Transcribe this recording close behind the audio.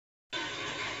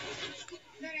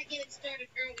get it started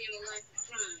early in a life of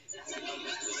crime.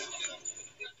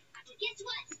 Guess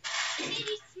what? The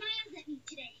baby smiled at me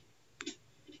today.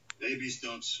 Babies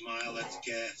don't smile, that's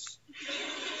gas.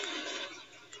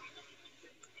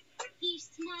 He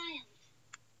smiled.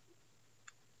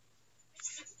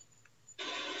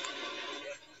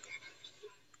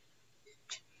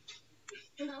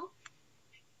 Hello?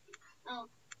 Oh.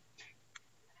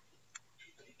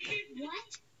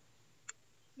 What?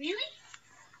 Really?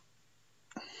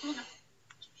 Hold on.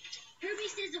 Herbie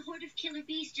says a horde of killer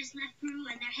bees just left Peru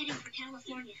and they're heading for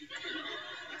California.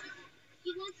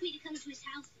 He wants me to come to his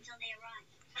house until they arrive.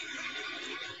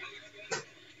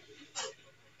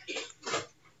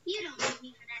 You don't need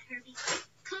me for that, Herbie.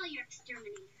 Call your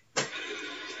exterminator.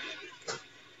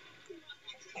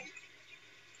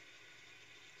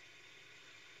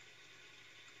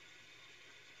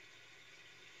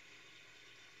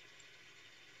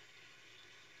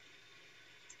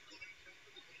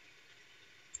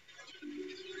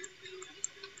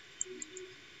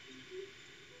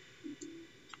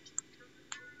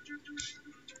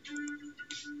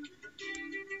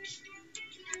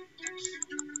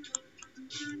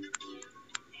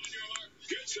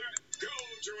 Get set, go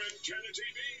to Antenna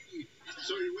TV.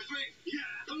 So you with me? Yeah,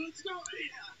 let's go.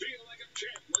 Yeah. Feel like a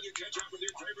champ when you catch up with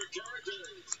your favorite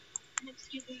characters.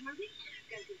 Excuse me, Herbie.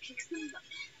 Gotta go kick some butt.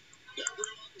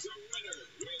 Everyone's a winner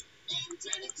with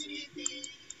Antenna TV.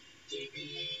 TV.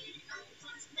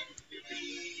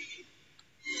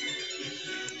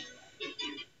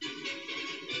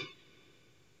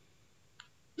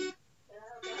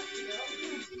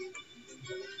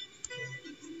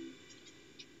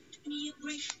 Give me a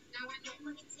break. Now I know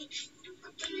what it takes. I'm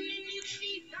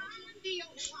the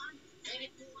only one. Let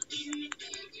it do again.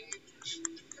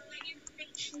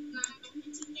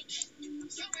 I'm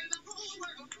showing the whole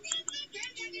world. They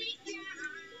can't get me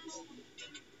down.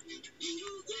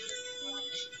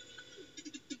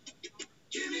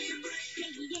 Give me a break.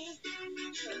 Yeah, yeah. Give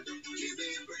me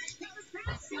a break. Give me a break.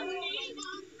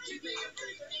 Give me a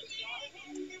break.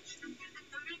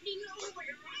 I be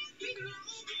nowhere. I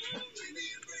belong. Give me a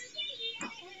break.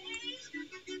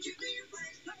 Give me a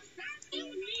break. Give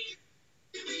me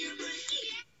Give me a break.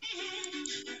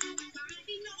 I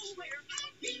be nowhere. I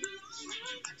belong.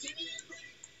 Give me a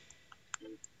break.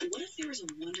 What if there was a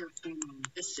wonder hormone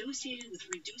associated with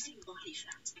reducing body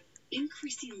fat,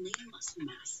 increasing lean muscle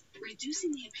mass,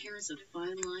 reducing the appearance of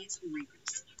fine lines and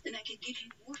wrinkles, and that could give you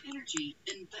more energy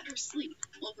and better sleep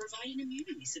while providing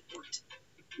immunity support?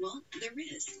 Well, there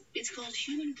is. It's called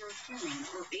human growth hormone,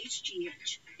 or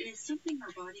HGH, and it's something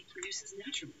our body produces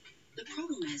naturally. The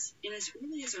problem is, in as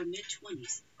early as our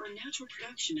mid-20s, our natural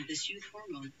production of this youth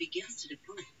hormone begins to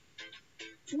decline.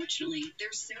 Fortunately,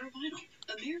 there's Cerevital,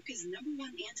 America's #1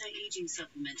 anti-aging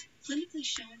supplement, clinically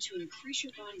shown to increase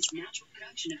your body's natural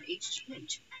production of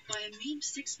HGH by a mean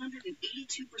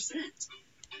 682%.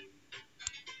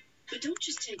 But don't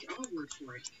just take our word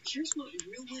for it. Here's what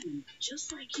real women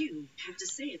just like you have to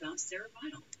say about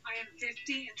Cerevital. I am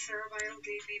 50 and Cerevital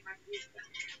gave me my youth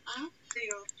back. I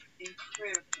feel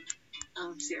incredible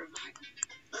on Cerevital.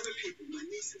 Other people, my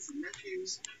nieces and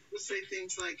nephews, will say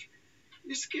things like,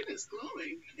 your skin is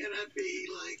glowing. And I'd be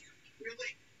like,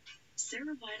 really?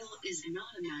 Cerevital is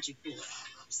not a magic bullet.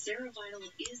 Cerevital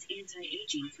is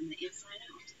anti-aging from the inside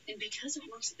out. And because it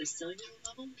works at the cellular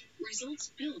level, results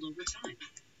build over time.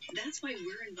 That's why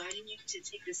we're inviting you to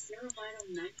take the Cerevital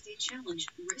 90-Day Challenge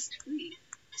risk-free,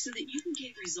 so that you can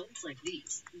get results like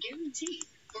these, guaranteed,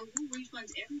 or we'll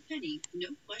refund every penny,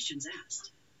 no questions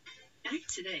asked. Act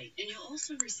today, and you'll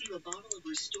also receive a bottle of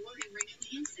Restore and Renew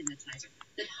hand sanitizer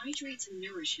that hydrates and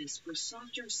nourishes for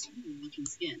softer, smoother-looking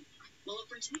skin, while it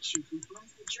protects you from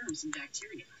harmful germs and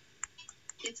bacteria.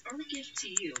 It's our gift to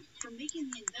you for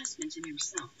making the investment in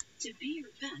yourself to be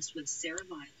your best with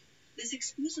Cerevital. This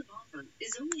exclusive offer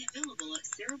is only available at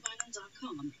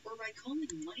Cerevital.com or by calling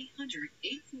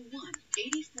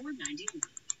 1-800-841-8491.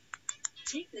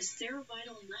 Take the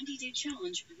Cerevital 90-Day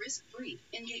Challenge risk-free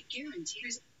and get guaranteed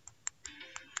results.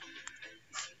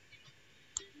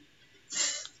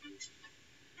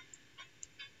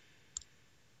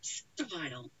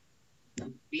 Cerevital.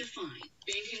 Be fine.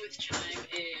 Banking with Chime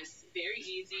is very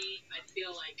easy. I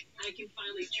feel like I can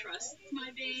finally trust my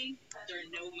bank. There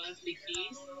are no monthly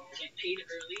fees. Get paid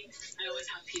early. I always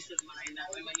have peace of mind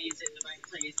that my money is in the right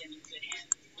place and in good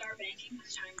hands. Start banking with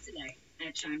Chime today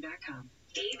at Chime.com.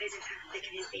 Dave is a Catholic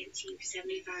and his band team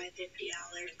 $75,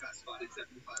 $50. Got spotted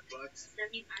 $75.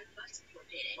 $75 before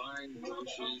payday. Fine,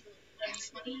 bullshit.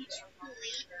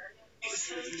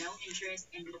 Also, no interest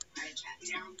and no credit check.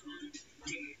 Down.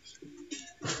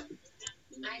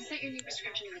 I sent your new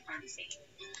prescription to the pharmacy.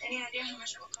 Any idea how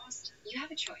much it will cost? You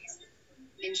have a choice.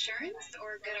 Insurance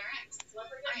or GoodRx?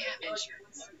 I have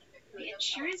insurance. The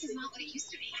insurance is not what it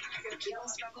used to be. People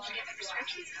struggle to get their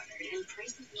prescriptions covered, and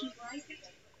prices keep rising.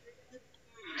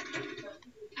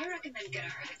 I recommend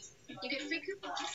GoodRx. You get free coupons.